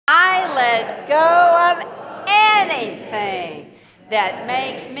let go of anything that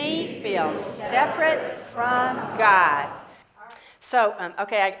makes me feel separate from God. So,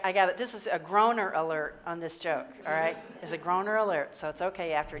 okay, I got it. This is a groaner alert on this joke, all right? It's a groaner alert, so it's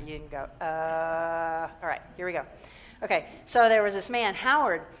okay after you can go, all right, here we go. Okay, so there was this man,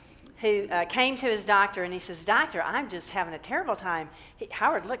 Howard, who came to his doctor, and he says, "Doctor, I'm just having a terrible time."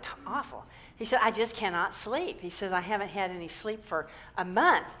 Howard looked awful. He said, "I just cannot sleep." He says, "I haven't had any sleep for a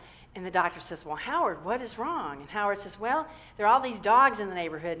month." And the doctor says, "Well, Howard, what is wrong?" And Howard says, "Well, there are all these dogs in the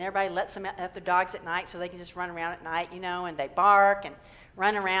neighborhood, and everybody lets them let their dogs at night so they can just run around at night, and they bark and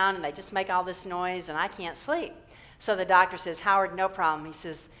run around, and they just make all this noise, and I can't sleep." So the doctor says, "Howard, no problem." He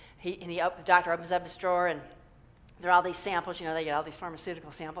says, the doctor opens up his drawer, and there are all these samples, they get all these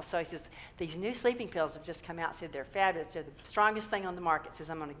pharmaceutical samples. So he says, "These new sleeping pills have just come out." Said, "They're fabulous. They're the strongest thing on the market." Says,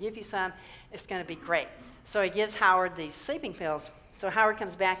 "I'm going to give you some. It's going to be great." So he gives Howard these sleeping pills. So Howard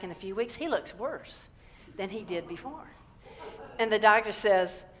comes back in a few weeks. He looks worse than he did before. And the doctor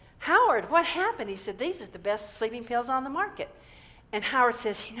says, "Howard, what happened?" He said, "These are the best sleeping pills on the market." And Howard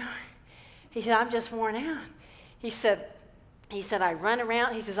says, he said, "I'm just worn out." He said, "I run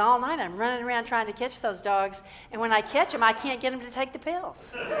around," he says, "all night I'm running around trying to catch those dogs. And when I catch them, I can't get them to take the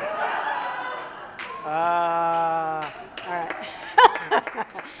pills." All right.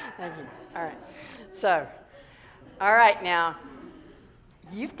 Thank you. All right. So, all right now.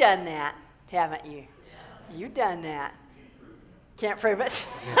 You've done that, haven't you? You've done that. Can't prove it.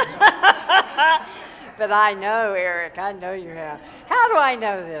 But I know, Eric, I know you have. How do I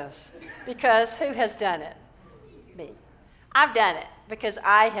know this? Because who has done it? Me. I've done it because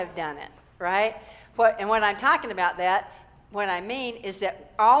I have done it, right? And when I'm talking about that, what I mean is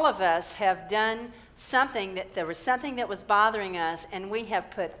that all of us have done something, that there was something that was bothering us, and we have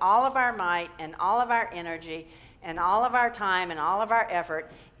put all of our might and all of our energy and all of our time and all of our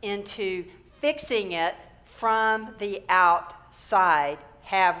effort into fixing it from the outside,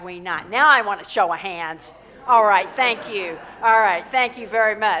 have we not? Now I want a show of hands. All right, thank you. All right, thank you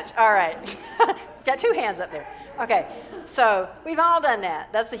very much. All right. Got two hands up there. Okay, so we've all done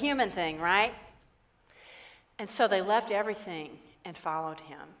that. That's the human thing, right? And so they left everything and followed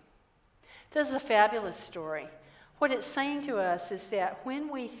him. This is a fabulous story. What it's saying to us is that when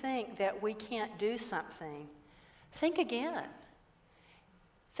we think that we can't do something, think again.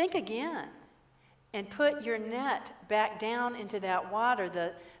 Think again. And put your net back down into that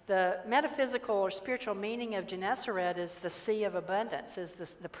water. The metaphysical or spiritual meaning of Gennesaret is the sea of abundance, is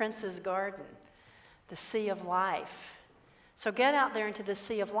the prince's garden, the sea of life. So get out there into the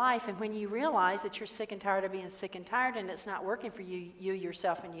sea of life, and when you realize that you're sick and tired of being sick and tired and it's not working for you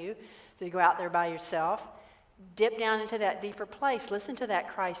yourself and you, to go out there by yourself, dip down into that deeper place. Listen to that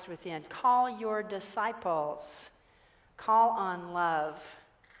Christ within. Call your disciples. Call on love.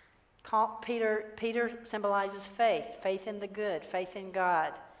 Peter symbolizes faith in the good, faith in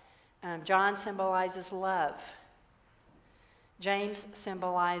God. John symbolizes love. James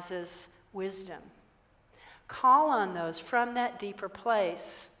symbolizes wisdom. Call on those from that deeper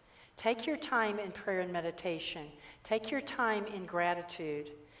place. Take your time in prayer and meditation. Take your time in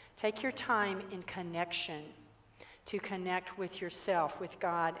gratitude. Take your time in connection, to connect with yourself, with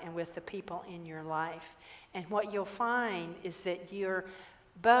God, and with the people in your life. And what you'll find is that your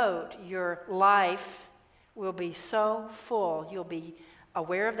boat, your life, will be so full. You'll be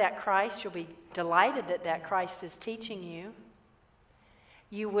aware of that Christ. You'll be delighted that that Christ is teaching you.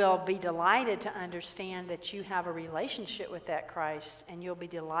 You will be delighted to understand that you have a relationship with that Christ, and you'll be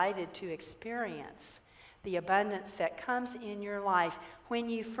delighted to experience the abundance that comes in your life when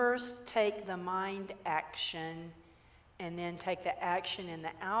you first take the mind action and then take the action in the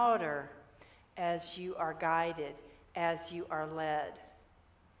outer as you are guided, as you are led.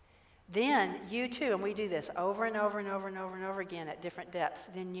 Then you too, and we do this over and over and over and over and over again at different depths,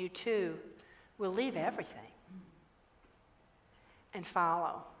 then you too will leave everything and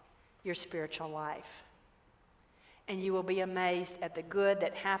follow your spiritual life. And you will be amazed at the good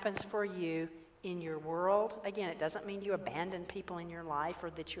that happens for you in your world. Again, it doesn't mean you abandon people in your life or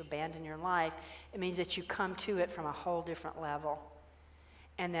that you abandon your life. It means that you come to it from a whole different level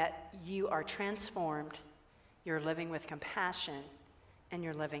and that you are transformed. You're living with compassion and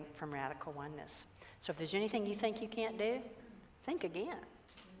you're living from radical oneness. So if there's anything you think you can't do, think again.